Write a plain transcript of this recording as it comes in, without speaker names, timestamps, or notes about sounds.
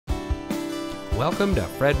Welcome to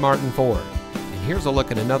Fred Martin Ford, and here's a look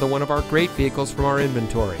at another one of our great vehicles from our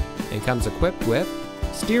inventory, and comes equipped with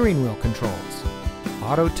steering wheel controls,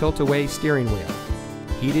 auto tilt-away steering wheel,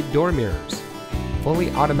 heated door mirrors, fully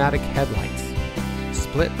automatic headlights,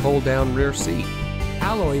 split fold-down rear seat,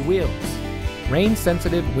 alloy wheels,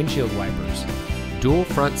 rain-sensitive windshield wipers, dual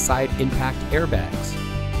front side impact airbags,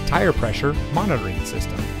 tire pressure monitoring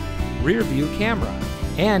system, rear view camera,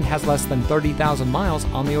 and has less than 30,000 miles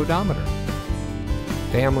on the odometer.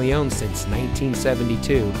 Family owned since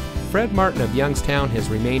 1972, Fred Martin of Youngstown has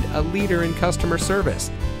remained a leader in customer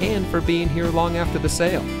service and for being here long after the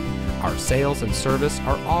sale. Our sales and service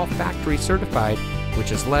are all factory certified, which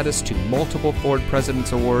has led us to multiple Ford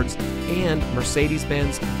President's Awards and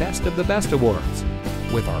Mercedes-Benz Best of the Best Awards.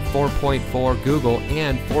 With our 4.4 Google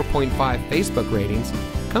and 4.5 Facebook ratings,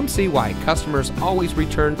 come see why customers always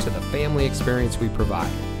return to the family experience we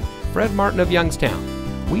provide. Fred Martin of Youngstown.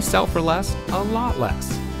 We sell for less, a lot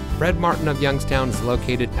less. Fred Martin of Youngstown is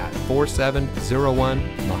located at 4701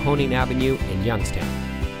 Mahoning Avenue in Youngstown.